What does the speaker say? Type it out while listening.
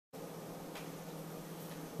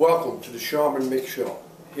Welcome to the Shaman Mix Show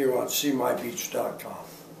here on SeeMyBeach.com.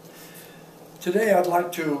 Today I'd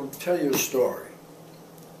like to tell you a story.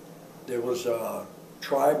 There was a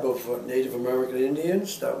tribe of Native American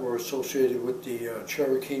Indians that were associated with the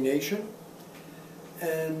Cherokee Nation,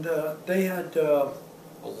 and they had a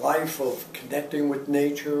life of connecting with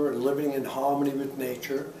nature and living in harmony with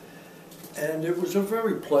nature, and it was a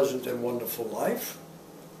very pleasant and wonderful life.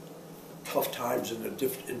 Tough times in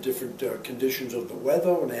different conditions of the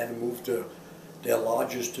weather when they had to move their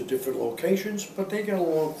lodges to different locations, but they got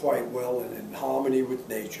along quite well and in harmony with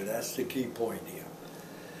nature. That's the key point here.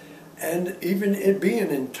 And even it being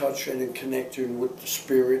in touch and in connection with the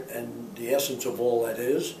spirit and the essence of all that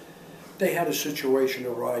is, they had a situation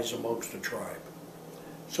arise amongst the tribe.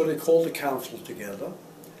 So they called the council together,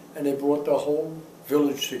 and they brought the whole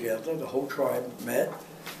village together, the whole tribe met,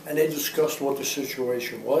 and they discussed what the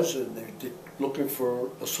situation was, and they were looking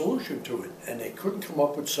for a solution to it, and they couldn't come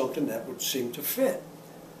up with something that would seem to fit.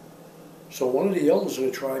 So one of the elders of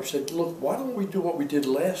the tribe said, look, why don't we do what we did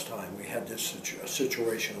last time we had this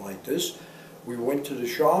situation like this? We went to the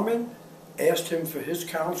shaman, asked him for his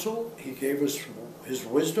counsel, he gave us his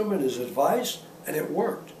wisdom and his advice, and it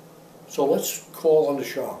worked. So let's call on the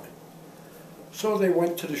shaman. So they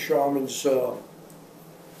went to the shaman's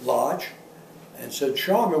lodge and said,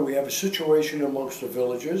 Shaman, we have a situation amongst the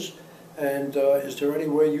villagers, and is there any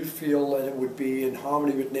way you feel that it would be in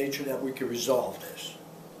harmony with nature that we could resolve this?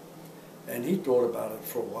 And he thought about it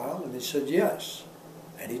for a while, and he said yes.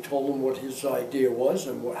 And he told them what his idea was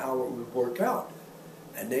and how it would work out.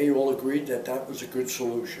 And they all agreed that that was a good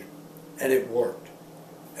solution. And it worked.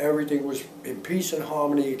 Everything was in peace and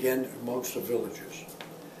harmony again amongst the villagers.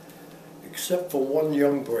 Except for one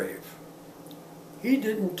young brave. He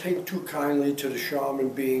didn't take too kindly to the shaman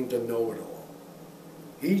being the know-it-all.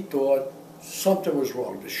 He thought something was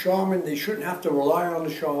wrong. The shaman, they shouldn't have to rely on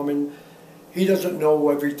the shaman. He doesn't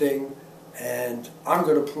know everything, and I'm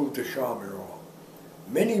going to prove the shaman wrong.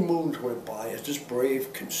 Many moons went by as this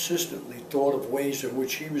brave consistently thought of ways in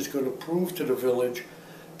which he was going to prove to the village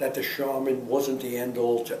that the shaman wasn't the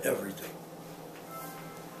end-all to everything.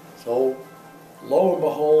 So, lo and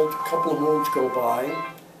behold, a couple of moons go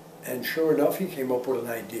by, and sure enough, he came up with an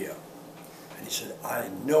idea. And he said, I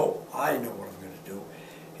know what I'm going to do.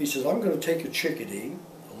 He says, I'm going to take a chickadee,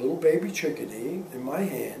 a little baby chickadee, in my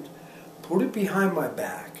hand, put it behind my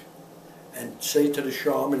back, and say to the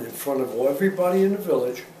shaman in front of everybody in the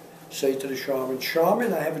village, say to the shaman,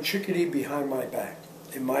 Shaman, I have a chickadee behind my back,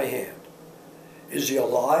 in my hand. Is he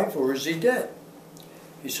alive or is he dead?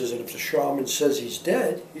 He says, and if the shaman says he's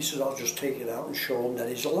dead, he says, I'll just take it out and show him that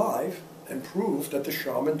he's alive, and prove that the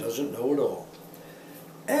shaman doesn't know it all.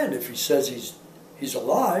 And if he says he's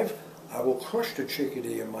alive, I will crush the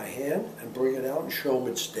chickadee in my hand and bring it out and show him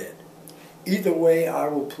it's dead. Either way, I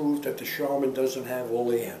will prove that the shaman doesn't have all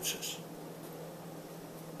the answers.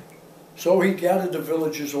 So he gathered the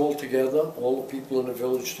villagers all together, all the people in the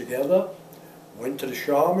village together, went to the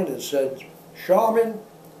shaman and said, Shaman,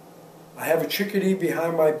 I have a chickadee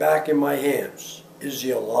behind my back in my hands. Is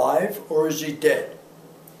he alive or is he dead?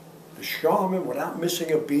 The shaman, without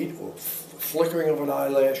missing a beat or flickering of an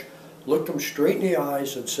eyelash, looked him straight in the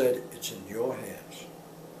eyes and said, it's in your hands.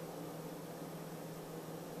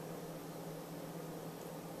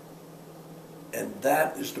 And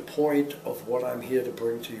that is the point of what I'm here to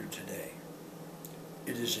bring to you today.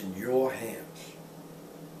 It is in your hands.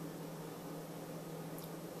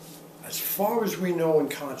 As far as we know in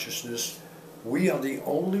consciousness, we are the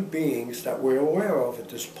only beings that we're aware of at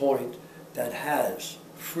this point that has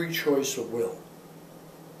free choice of will.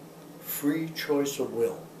 Free choice of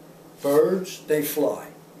will. Birds, they fly.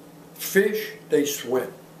 Fish, they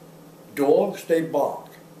swim. Dogs, they bark.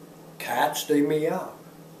 Cats, they meow.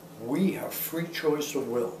 We have free choice of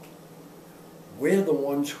will. We're the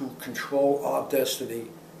ones who control our destiny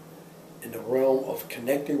in the realm of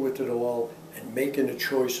connecting with it all and making the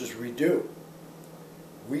choices we do.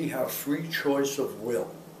 We have free choice of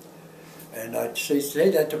will. And I say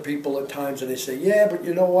that to people at times, and they say, yeah, but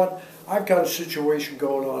you know what? I've got a situation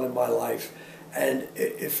going on in my life, and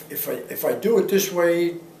if I do it this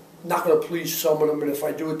way, not going to please some of them, and if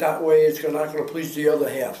I do it that way, it's not going to please the other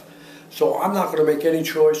half. So I'm not going to make any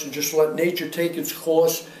choice and just let nature take its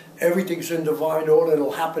course. Everything's in divine order, and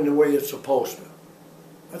it'll happen the way it's supposed to.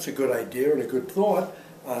 That's a good idea and a good thought.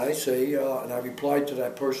 I say, and I replied to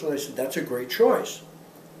that person, I said, that's a great choice.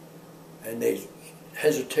 And they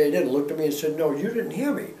hesitated and looked at me and said, no, you didn't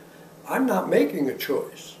hear me. I'm not making a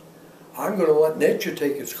choice. I'm going to let nature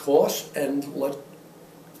take its course and let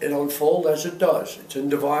it unfold as it does. It's in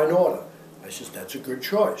divine order. I said, that's a good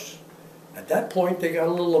choice. At that point, they got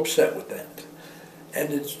a little upset with that.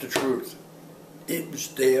 And it's the truth. It was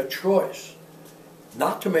their choice.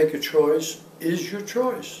 Not to make a choice is your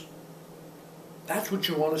choice. That's what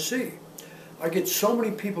you want to see. I get so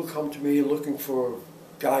many people come to me looking for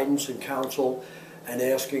guidance and counsel and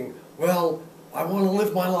asking, well, I want to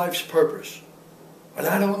live my life's purpose, and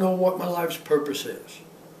I don't know what my life's purpose is.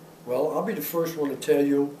 Well, I'll be the first one to tell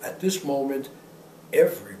you, at this moment,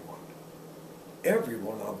 everyone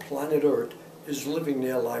on planet Earth is living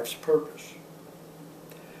their life's purpose.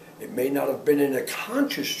 It may not have been in the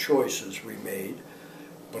conscious choices we made,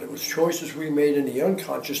 but it was choices we made in the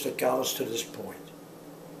unconscious that got us to this point.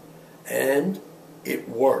 And it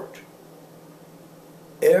worked.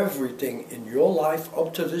 Everything in your life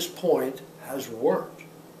up to this point has worked.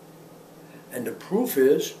 And the proof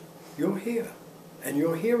is, you're here, and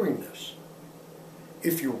you're hearing this.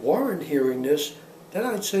 If you weren't hearing this, then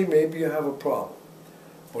I'd say maybe you have a problem.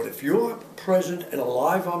 But if you're present and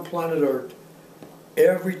alive on planet Earth,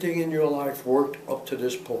 everything in your life worked up to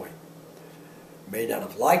this point. You may not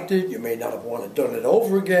have liked it, you may not have wanted done it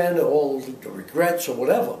over again, all the regrets or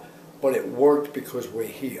whatever, but it worked because we're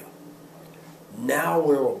here. Now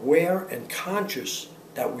we're aware and conscious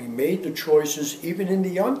that we made the choices, even in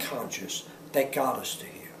the unconscious, that got us to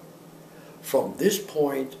here. From this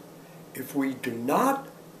point, if we do not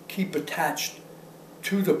keep attached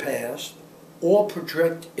to the past or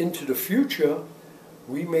project into the future,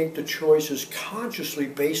 we make the choices consciously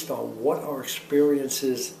based on what our experience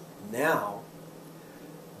is now.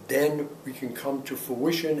 Then we can come to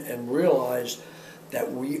fruition and realize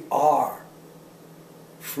that we are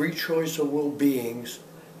free choice of will beings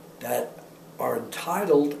that are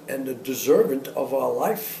entitled and are deserving of our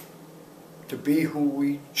life to be who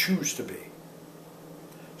we choose to be.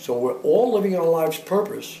 So we're all living our life's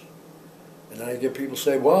purpose. And I get people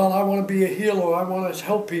say, well, I want to be a healer, I want to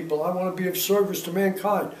help people, I want to be of service to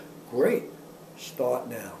mankind. Great. Start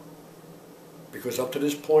now. Because up to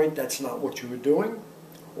this point, that's not what you were doing,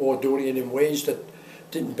 or doing it in ways that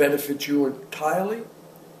didn't benefit you entirely.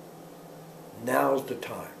 Now's the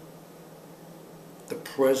time. The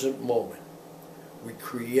present moment. We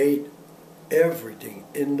create everything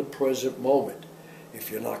in the present moment.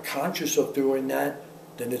 If you're not conscious of doing that,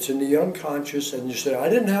 then it's in the unconscious, and you say, I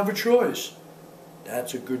didn't have a choice.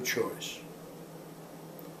 That's a good choice.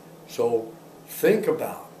 So think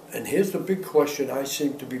about, and here's the big question I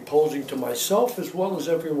seem to be posing to myself as well as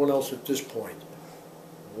everyone else at this point.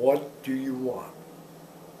 What do you want?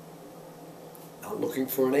 Not looking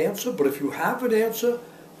for an answer, but if you have an answer,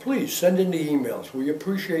 please send in the emails. We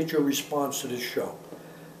appreciate your response to this show,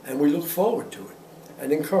 and we look forward to it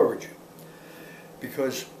and encourage it,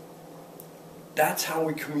 because that's how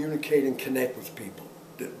we communicate and connect with people.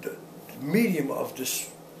 The medium of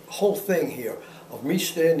this whole thing here, of me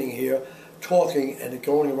standing here talking and it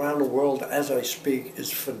going around the world as I speak,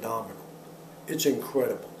 is phenomenal. It's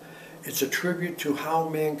incredible. It's a tribute to how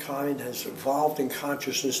mankind has evolved in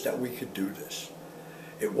consciousness that we could do this.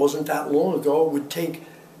 It wasn't that long ago. It would take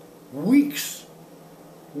weeks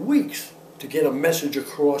to get a message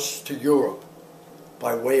across to Europe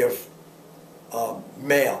by way of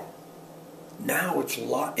mail. Now it's a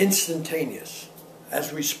lot instantaneous.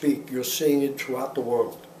 As we speak, you're seeing it throughout the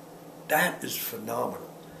world. That is phenomenal.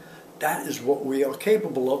 That is what we are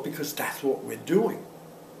capable of, because that's what we're doing.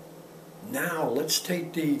 Now let's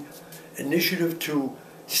take the initiative to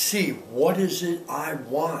see, what is it I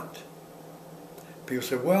want? People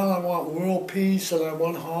say, well, I want world peace, and I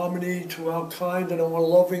want harmony throughout kind, and I want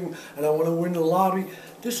loving, and I want to win the lottery.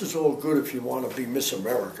 This is all good if you want to be Miss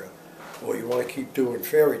America, or you want to keep doing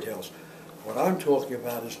fairy tales. What I'm talking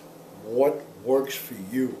about is what works for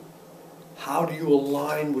you. How do you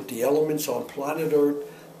align with the elements on planet Earth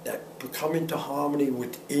that come into harmony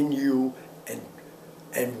within you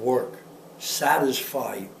and work?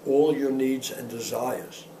 Satisfy all your needs and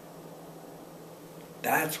desires.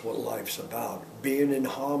 That's what life's about. Being in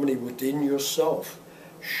harmony within yourself,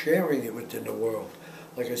 sharing it within the world.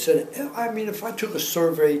 Like I said, I mean, if I took a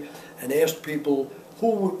survey and asked people,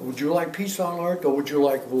 would you like peace on earth or would you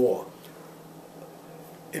like war?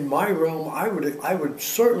 In my realm, I would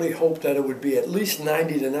certainly hope that it would be at least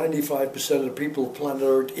 90 to 95% of the people of planet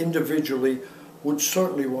Earth individually would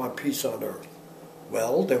certainly want peace on earth.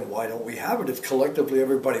 Well, then why don't we have it if collectively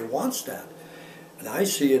everybody wants that? And I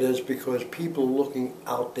see it as because people are looking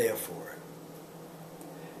out there for it.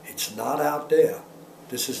 It's not out there.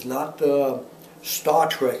 This is not Star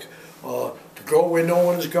Trek, to go where no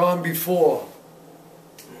one has gone before.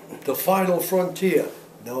 The final frontier.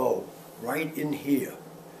 No, right in here.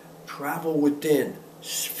 Travel within,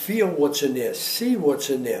 feel what's in there, see what's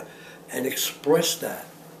in there, and express that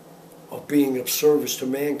of being of service to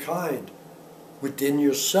mankind. within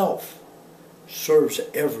yourself serves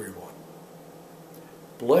everyone.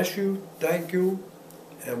 Bless you, thank you,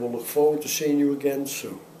 and we'll look forward to seeing you again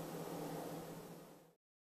soon.